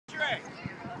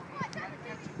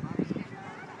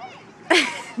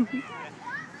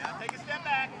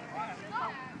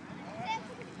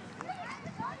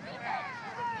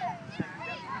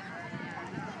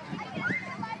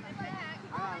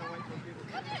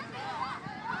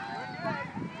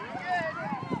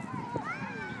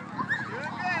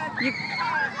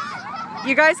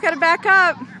You guys gotta back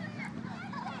up.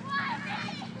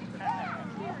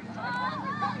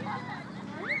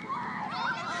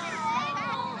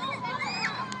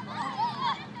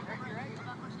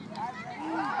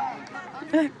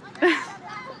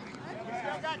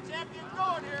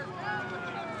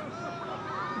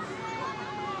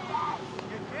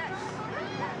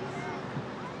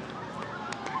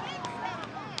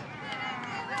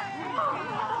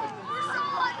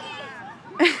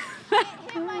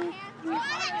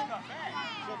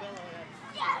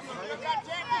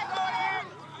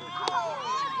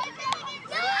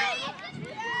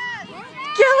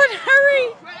 Gillen, hurry!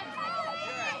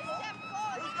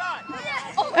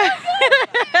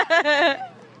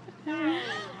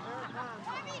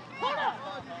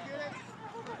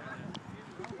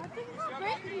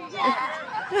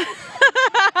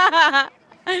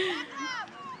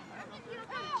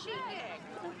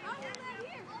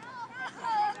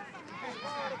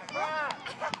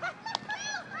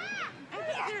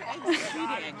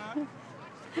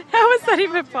 How is that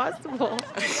even possible?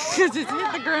 Because it's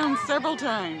hit the ground several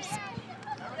times.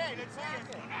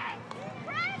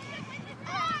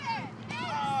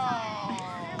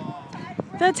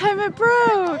 That time it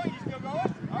broke.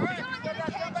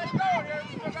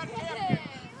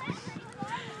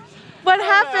 What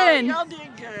happened? Y'all did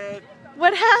good.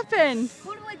 What happened?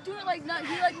 Who do I do it like? Not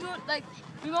he like do it like.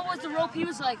 Remember what was the rope? He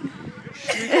was like,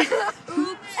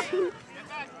 oops.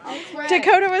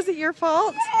 Dakota, was it your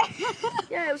fault?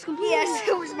 Yeah, it was completely. Yes,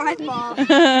 it was my fault. Was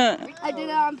I did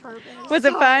it on purpose.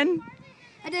 it fun?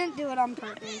 I didn't do it on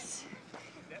purpose.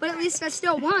 But at least I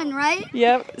still won, right?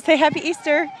 Yep. Say Happy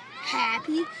Easter.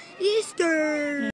 Happy Easter!